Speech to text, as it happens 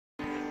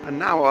And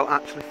now I'll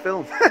actually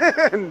film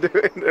and do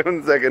it in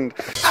 1 second.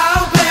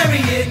 I'll bury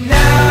it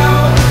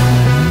now.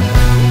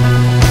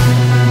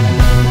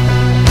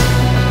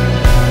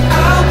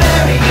 I'll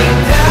bury it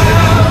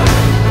now.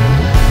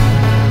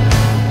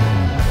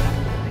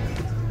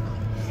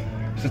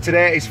 So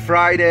today is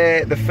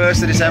Friday, the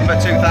 1st of December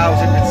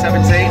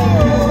 2017.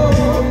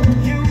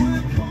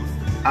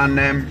 And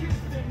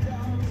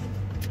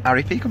our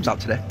EP comes out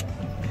today.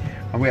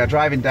 And we are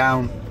driving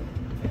down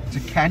to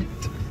Kent.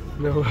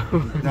 No,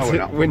 we're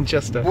not.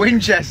 Winchester.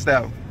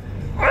 Winchester.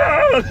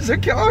 Oh, there's a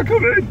car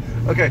coming.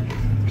 Okay,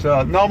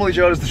 so normally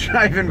Joe does the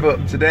driving,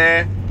 but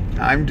today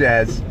I'm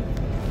Des.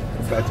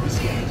 Prepare to be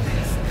scared.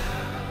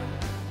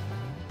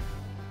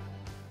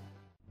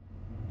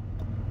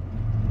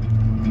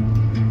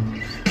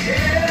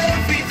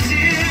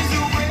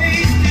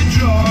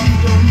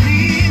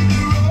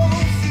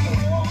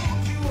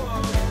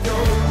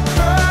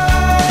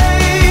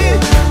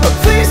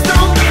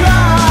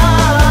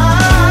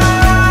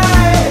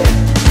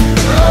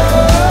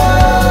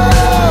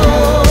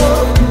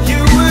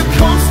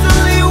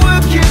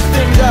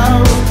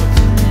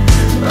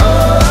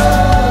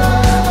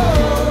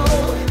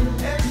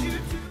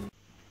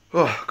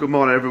 Good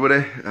morning,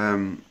 everybody.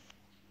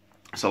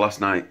 So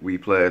last night we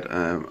played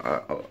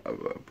a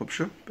pub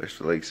show,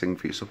 basically Sing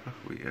for Your Supper.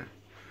 We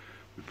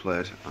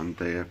played and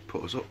they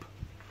put us up,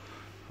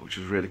 which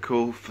was really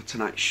cool for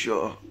tonight's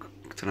show.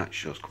 Tonight's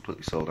show's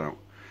completely sold out.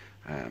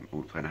 And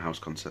we're playing a house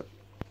concert.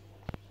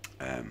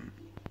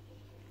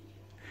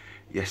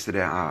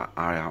 Yesterday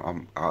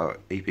our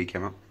EP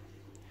came out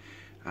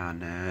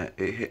and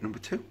it hit number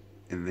 2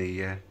 in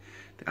the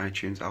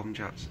iTunes album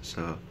charts.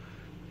 So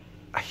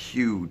a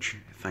huge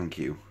thank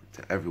you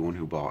to everyone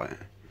who bought it,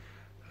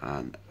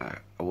 and I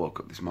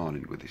woke up this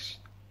morning with this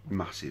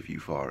massive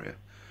euphoria,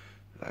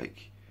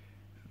 like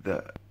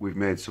that we've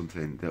made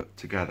something that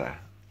together,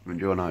 when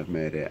Joe and I have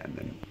made it, and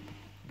then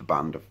the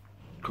band have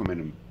come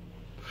in and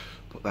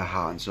put their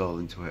heart and soul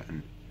into it,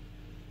 and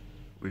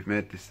we've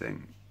made this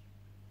thing,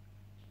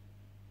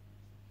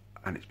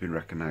 and it's been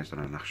recognised on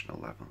a national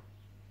level.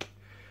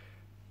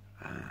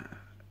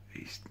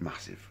 It's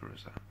massive for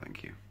us,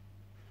 thank you.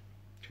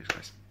 Cheers,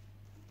 guys.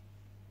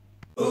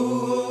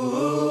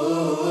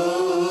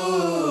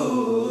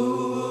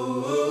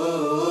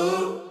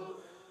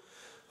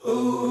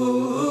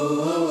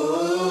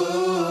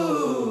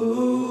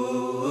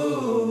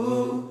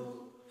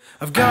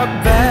 I've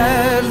got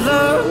bad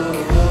luck,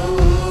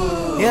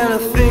 and I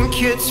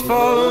think it's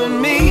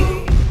following me.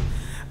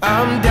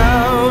 I'm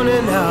down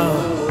and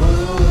out,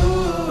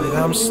 but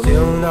I'm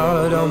still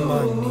not on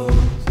my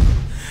knees.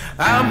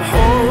 I'm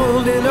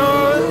holding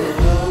on,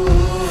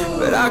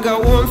 but I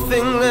got one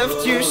thing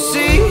left, you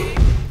see.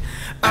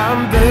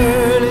 I'm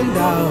burning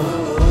down,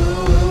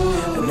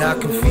 and I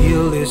can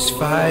feel this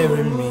fire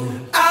in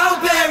me. I'll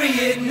bury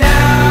it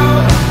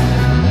now.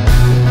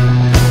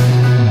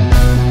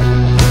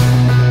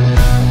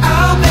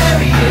 I'll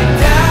bury it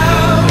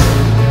down.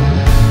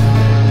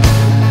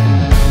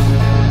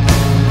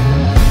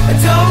 I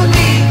don't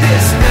need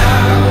this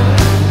now.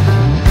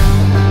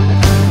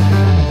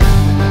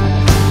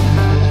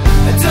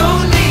 I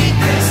don't need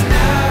this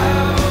now.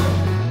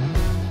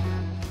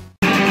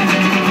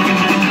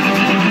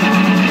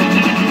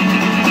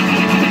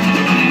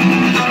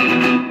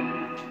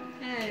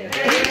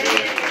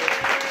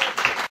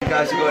 You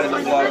guys are going in the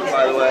vlog,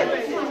 by the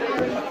way.